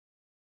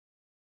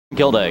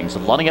Gildings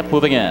lining up,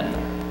 moving in.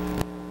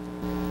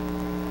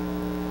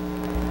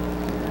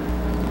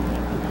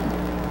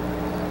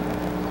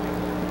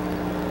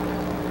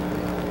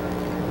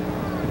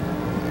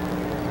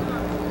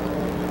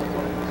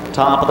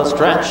 Top of the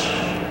stretch.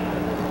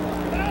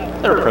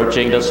 They're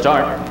approaching to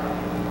start.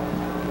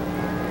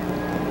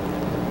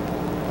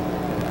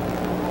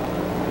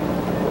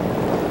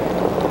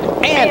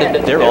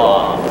 And they're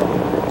off.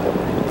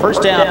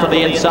 First down from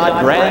the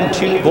inside, Grand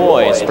 2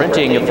 Boys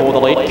sprinting for the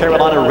late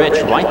Carolina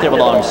Rich right there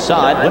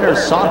alongside. Winner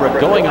Sabra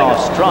going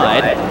off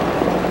stride,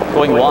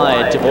 going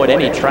wide to avoid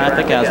any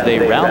traffic as they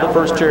round the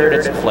first turn.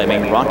 It's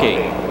Flaming Rocky.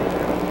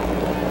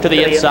 To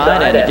the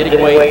inside and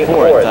getting away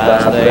fourth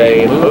as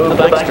they move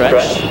the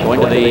backstretch, going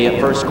to the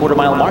first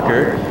quarter-mile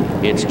marker.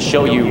 It's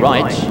Show You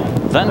Right.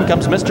 Then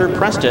comes Mr.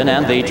 Preston,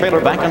 and the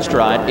trailer back on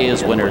stride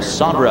is Winner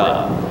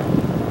Sabra.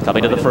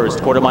 Coming to the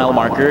first quarter-mile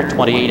marker,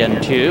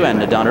 28-2,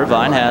 and down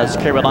Irvine has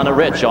Carolina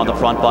Rich on the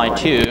front by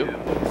 2.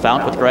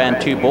 Fount with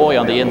Grand 2 Boy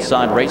on the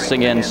inside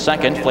racing in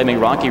second. Flaming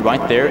Rocky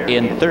right there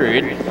in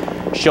third.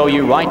 Show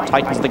You Right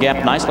tightens the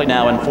gap nicely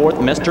now in fourth.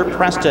 Mr.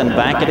 Preston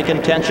back into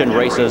contention,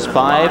 races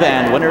 5,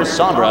 and Winner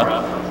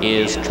Sabra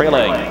is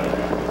trailing.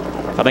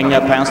 Coming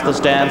past the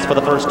stands for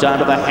the first time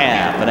to the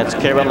half, and it's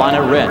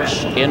Carolina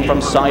Rich in from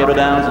Scioto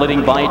Downs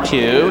leading by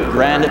 2.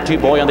 Grand 2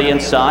 Boy on the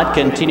inside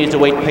continues to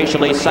wait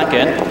patiently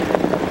second.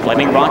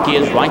 Flaming Rocky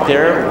is right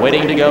there,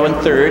 waiting to go in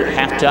third.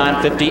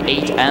 Halftime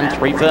 58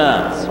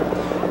 3/5.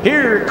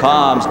 Here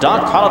comes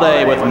Doc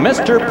Holliday with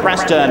Mr.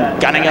 Preston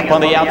gunning up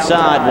on the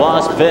outside.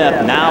 Was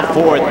fifth, now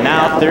fourth,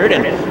 now third,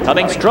 and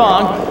coming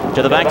strong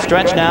to the back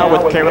stretch now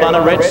with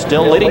Carolina Rich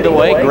still leading the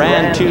way.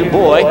 Grand 2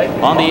 Boy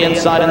on the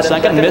inside in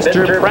second.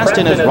 Mr.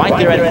 Preston is right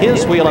there at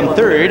his wheel in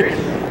third.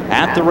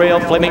 At the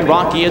rail, Flaming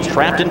Rocky is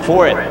trapped in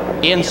fourth.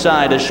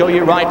 Inside to Show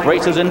You Right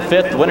races in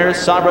fifth. Winner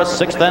Sabra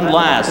sixth and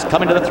last.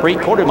 Coming to the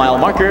three-quarter-mile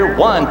marker,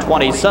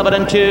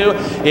 1:27-2.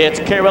 It's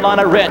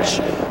Carolina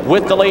Rich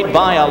with the lead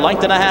by a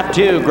length and a half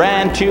to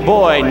Grand 2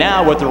 Boy.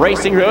 Now with the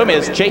racing room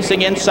is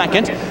chasing in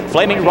second.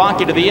 Flaming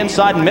Rocky to the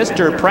inside.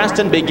 Mr.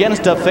 Preston begins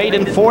to fade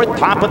in fourth.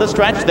 Top of the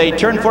stretch, they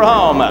turn for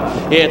home.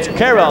 It's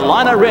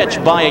Carolina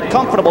Rich by a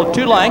comfortable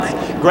 2 lengths.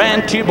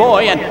 Grand 2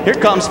 Boy, and here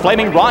comes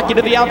Flaming Rocky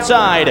to the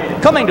outside.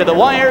 Coming to the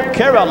wire,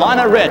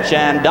 Carolina Rich,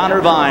 and down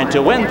Irvine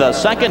to win the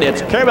second.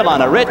 It's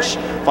Carolina Rich,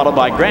 followed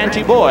by Grand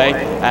 2 Boy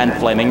and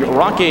Flaming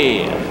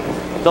Rocky.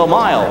 The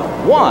mile,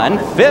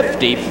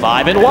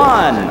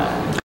 1:55-1.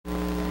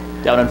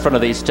 Down in front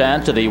of the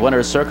stand to the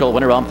winner's circle,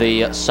 winner of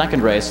the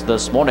second race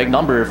this morning,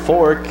 number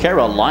 4,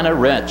 Carolina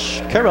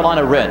Rich.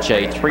 Carolina Rich,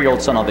 a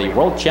 3-year-old son of the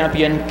world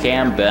champion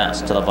Cam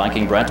Best, to the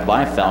Viking bred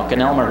by Falcon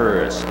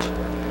Elmerhurst.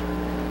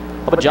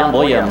 Up at John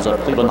Williams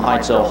of Cleveland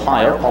Heights,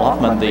 Ohio, Paul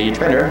Huffman, the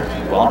trainer,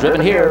 well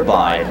driven here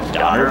by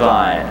Don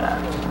Irvine.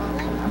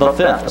 The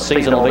 5th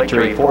seasonal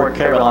victory for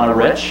Carolina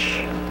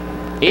Rich,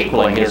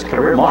 equaling his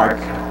career mark,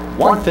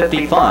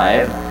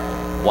 1:55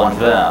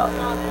 1/5.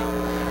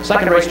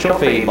 Second race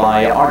trophy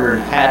by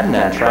Arden Haddon,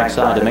 and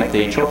trackside to make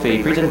the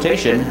trophy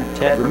presentation,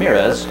 Ted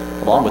Ramirez,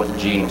 along with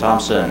Gene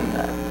Thompson.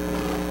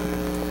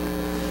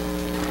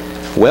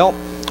 Well,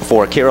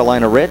 for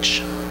Carolina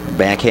Rich,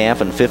 back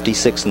half in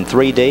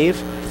 56-3, Dave.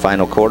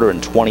 Final quarter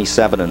in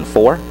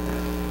 27-4.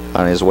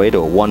 On his way to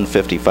a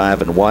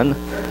 1:55-1.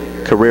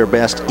 Career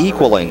best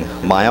equaling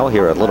mile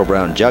here at Little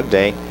Brown Jug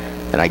Day.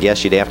 And I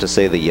guess you'd have to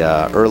say the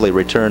early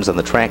returns on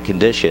the track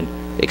condition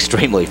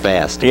extremely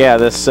fast. Yeah,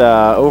 this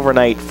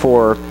overnight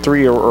for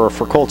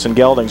for Colts and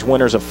Geldings,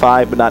 winners of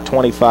 5 but not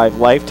 25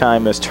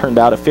 lifetime, has turned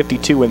out a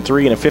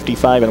 52-3 and a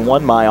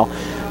 55-1 mile.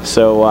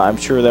 So I'm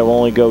sure that will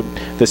only go,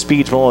 the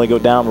speeds will only go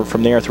downward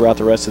from there throughout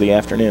the rest of the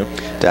afternoon.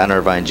 Don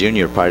Irvine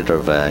Jr., part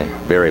of a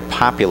very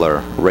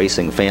popular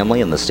racing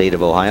family in the state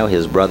of Ohio.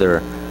 His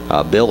brother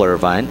Bill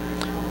Irvine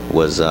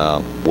was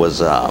a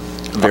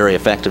very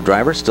effective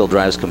driver, still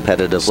drives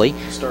competitively.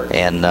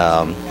 And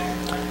of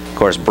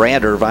course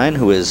Brad Irvine,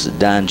 who is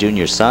Don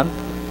Jr.'s son,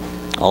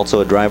 also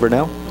a driver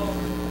now.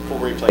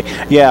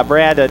 Yeah,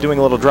 Brad doing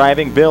a little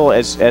driving. Bill,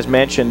 as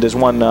mentioned, has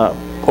won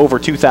over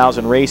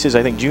 2,000 races.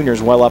 I think Junior's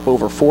well up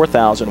over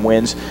 4,000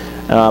 wins.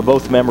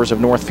 Both members of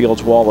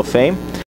Northfield's Wall of Fame.